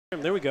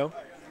There we go.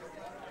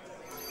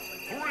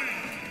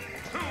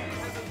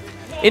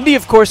 Indy,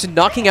 of course,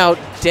 knocking out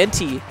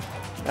Denty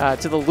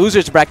to the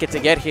losers bracket to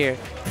get here.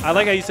 I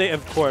like how you say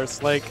 "of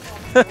course," like,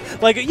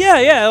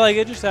 yeah, like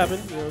it just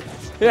happened. You know.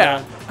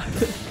 Yeah.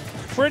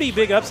 Pretty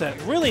big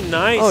upset. Really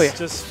nice. Oh, yeah.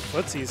 Just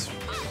footsies.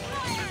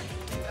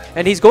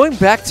 And he's going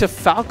back to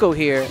Falco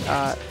here,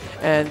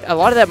 and a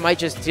lot of that might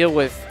just deal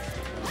with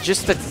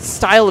just the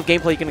style of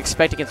gameplay you can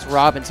expect against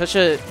Robin. Such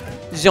a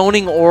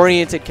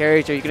zoning-oriented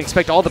character. You can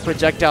expect all the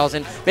projectiles,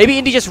 and maybe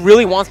Indy just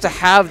really wants to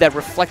have that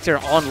reflector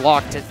on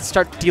lock to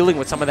start dealing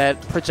with some of that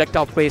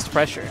projectile-based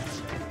pressure.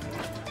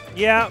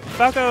 Yeah,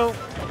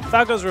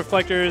 Falco's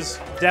reflector is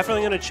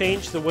definitely going to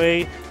change the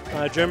way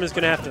Jerm is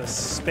going to have to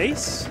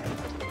space.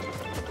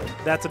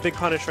 That's a big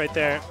punish right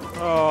there.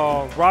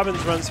 Oh,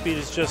 Robin's run speed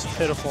is just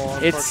pitiful,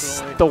 unfortunately.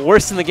 It's the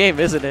worst in the game,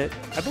 isn't it?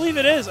 I believe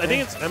it is. I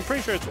think I'm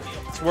pretty sure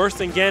it's worse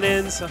than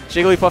Ganon's.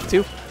 Jigglypuff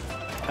too.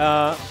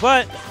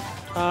 But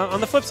on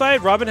the flip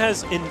side, Robin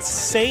has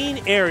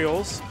insane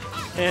aerials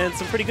and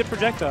some pretty good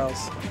projectiles.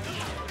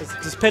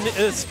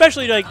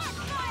 Especially like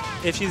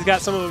if she's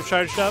got some of them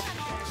charged up.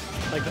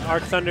 Like the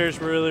Arc Thunder is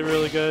really,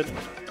 really good.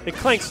 It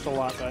clanks a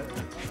lot, but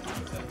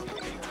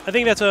I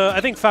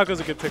think Falco's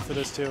a good pick for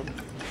this too.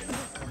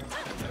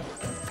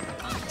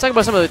 Let's talk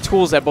about some of the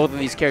tools that both of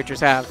these characters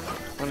have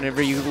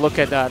whenever you look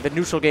at the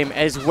neutral game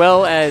as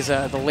well as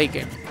the late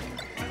game.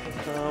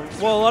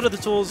 Well, a lot of the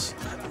tools,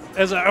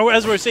 as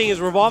we're seeing, is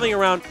revolving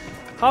around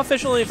how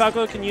efficiently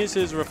Falco can use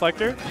his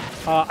reflector.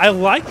 I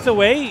like the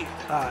way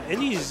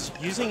Indy's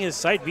using his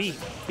side B.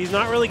 He's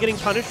not really getting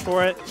punished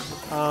for it,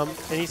 and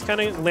he's kind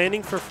of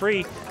landing for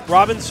free.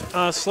 Robin's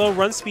slow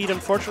run speed,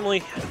 unfortunately,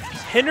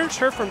 hinders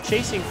her from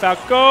chasing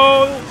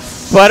Falco.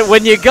 But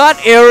when you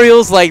got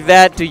aerials like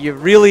that, do you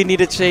really need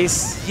to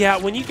chase? Yeah,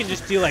 when you can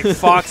just do like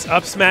Fox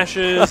up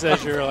smashes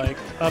as you're like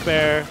up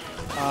air,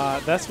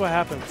 that's what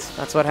happens.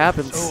 That's what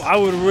happens. Oh, I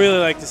would really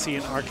like to see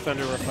an Arc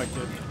Thunder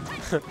reflected.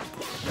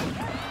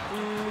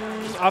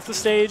 Off the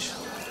stage,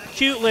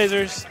 cute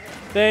lasers.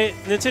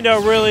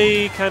 Nintendo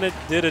really kind of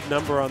did a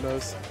number on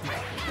those.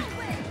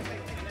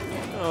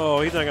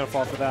 Oh, he's not gonna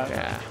fall for that.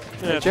 Yeah.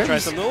 Gonna have to try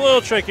something a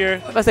little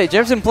trickier. I say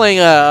Jerm's been playing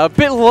a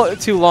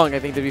bit too long, I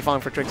think, to be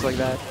falling for tricks like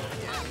that.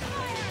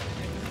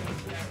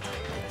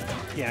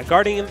 Yeah,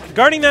 guarding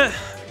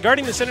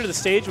the center of the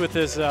stage with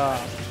his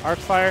arc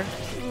fire.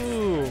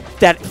 Ooh.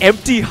 That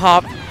empty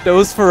hop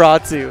nose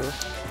Ferratsu.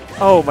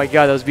 Oh my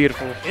god, that was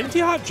beautiful. Empty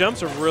hop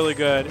jumps are really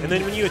good, and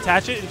then when you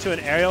attach it into an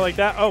aerial like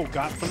that, oh,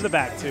 got from the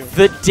back too.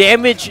 The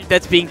damage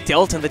that's being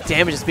dealt and the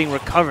damage that's being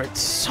recovered,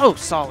 so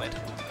solid.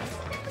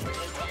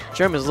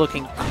 Jerm is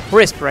looking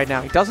crisp right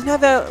now. He doesn't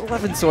have that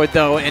 11 sword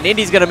though, and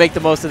Indy's going to make the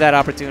most of that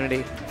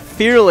opportunity.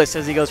 Fearless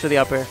as he goes for the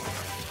up air.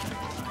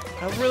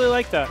 I really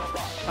like that.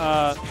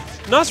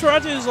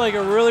 Nosferatu is like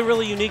a really,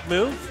 really unique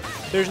move.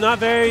 There's not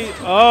very...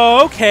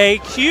 Oh, okay,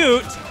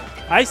 cute.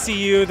 I see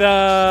you.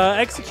 The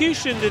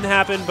execution didn't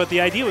happen, but the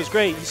idea was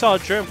great. You saw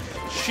Jerm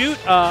shoot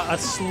a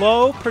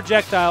slow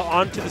projectile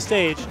onto the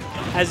stage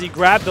as he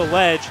grabbed the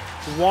ledge,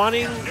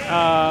 wanting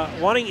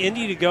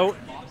Indy to go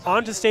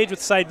onto stage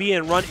with side B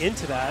and run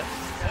into that.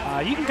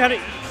 You can kind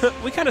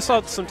of... we kind of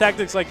saw some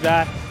tactics like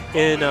that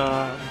in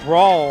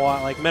Brawl a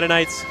lot. Like Meta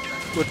Knights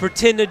would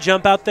pretend to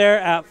jump out there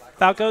at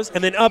Falco's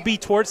and then up B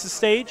towards the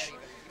stage,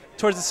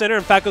 towards the center,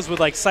 and Falco's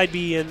would like side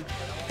B and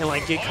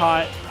like get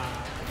caught.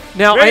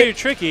 Now, very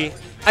tricky.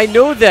 I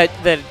know that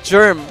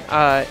Jerm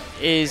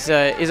is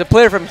a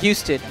player from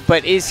Houston,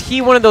 but is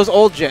he one of those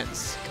old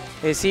gens?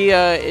 Is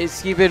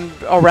he been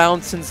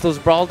around since those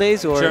Brawl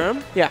days? Or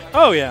Jerm? Yeah.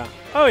 Oh yeah.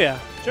 Oh yeah.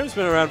 Jerm's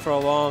been around for a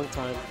long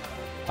time.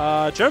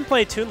 Jerm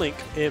played Toon Link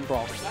in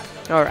Brawl.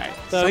 All right.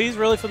 So he's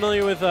really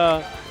familiar with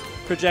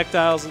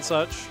projectiles and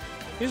such.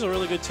 He's a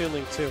really good Toon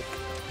Link too.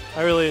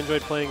 I really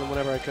enjoyed playing him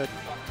whenever I could.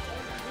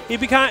 He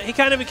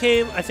kind of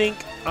became, I think,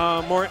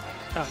 more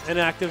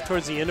inactive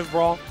towards the end of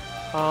Brawl,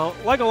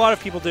 like a lot of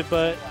people did.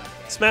 But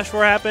Smash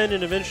 4 happened,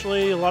 and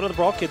eventually a lot of the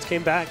Brawl kids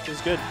came back. It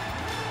was good.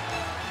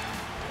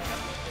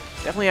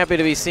 Definitely happy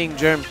to be seeing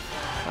Jerm,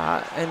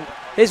 and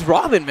his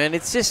Robin, man.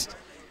 It's just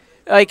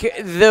like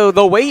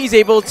the way he's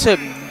able to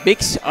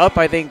mix up,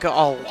 I think, a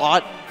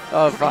lot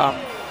of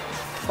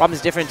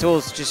Robin's different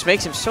tools just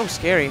makes him so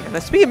scary.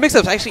 And speaking of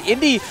mix-ups, actually,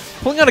 Indy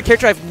pulling out a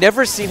character I've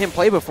never seen him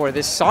play before,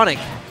 this Sonic.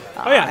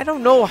 Oh, yeah. I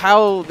don't know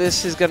how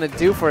this is going to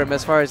do for him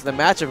as far as the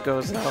matchup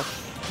goes, though.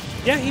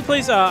 Yeah, he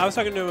plays, I was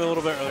talking to him a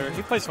little bit earlier.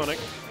 He plays Sonic.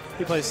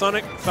 He plays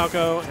Sonic,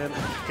 Falco, and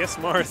I guess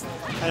Marth.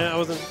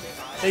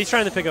 He's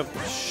trying to pick up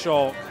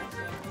Shulk.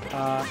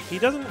 He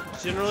doesn't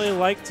generally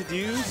like to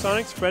do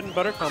Sonic's bread and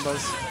butter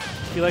combos.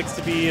 He likes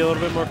to be a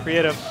little bit more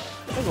creative.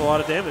 That was a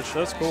lot of damage. That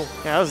was cool.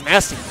 Yeah, that was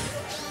nasty.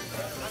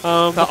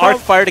 The arc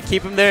fire to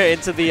keep him there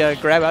into the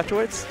grab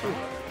afterwards. Ooh,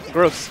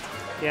 gross.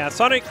 Yeah,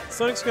 Sonic's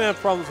going to have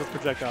problems with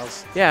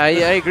projectiles. Yeah, I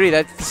agree.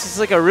 This is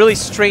like a really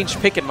strange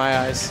pick in my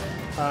eyes.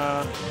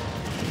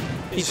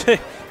 He's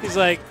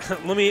like,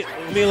 let me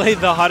lay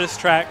the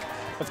hottest track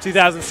of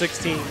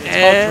 2016. It's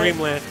called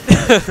Dreamland.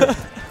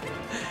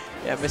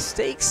 Yeah,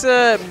 mistakes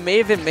may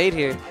have been made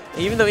here.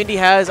 Even though Indy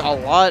has a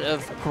lot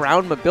of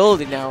ground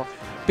mobility now,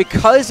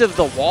 because of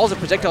the walls of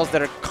projectiles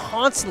that are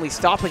constantly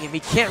stopping him, he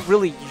can't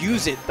really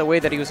use it the way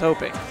that he was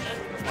hoping.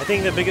 I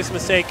think the biggest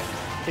mistake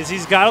is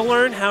he's got to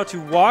learn how to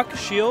walk,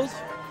 shield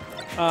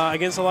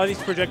against a lot of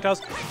these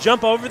projectiles,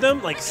 jump over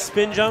them, like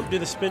spin jump, do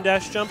the spin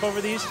dash jump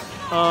over these,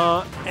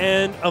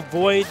 and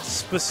avoid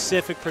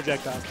specific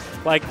projectiles.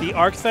 Like the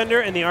Arc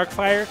Thunder and the Arc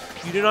Fire,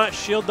 you do not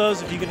shield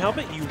those if you can help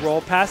it. You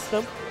roll past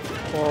them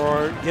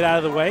or get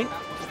out of the way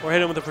or hit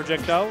them with a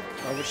projectile,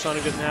 which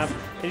Sonic doesn't have.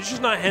 And he's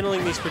just not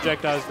handling these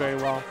projectiles very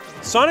well.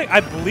 Sonic, I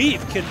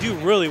believe, can do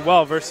really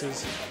well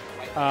versus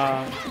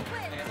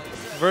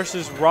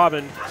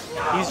Robin.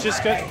 He's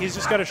just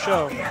got to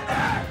show.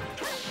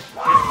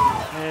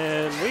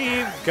 And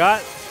we've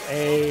got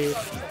a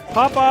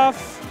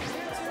pop-off.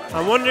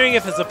 I'm wondering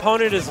if his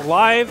opponent is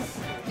live.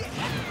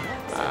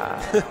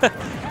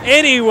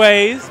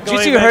 Anyways.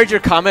 Just heard your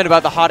comment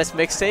about the hottest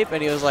mixtape,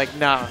 and he was like,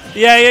 nah.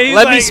 Yeah, he's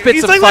Let like, me spit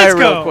he's some like, fire "Let's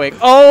real go." quick.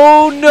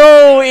 Oh,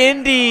 no,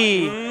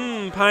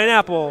 Indy.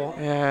 Pineapple.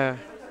 Yeah.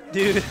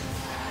 Dude.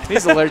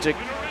 He's allergic.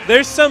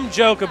 There's some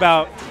joke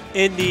about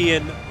Indy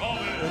and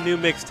a new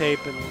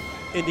mixtape and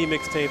Indy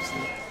mixtapes.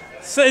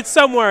 So it's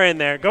somewhere in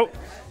there. Go.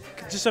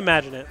 Just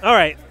imagine it. All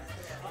right.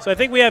 So I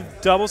think we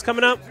have doubles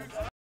coming up.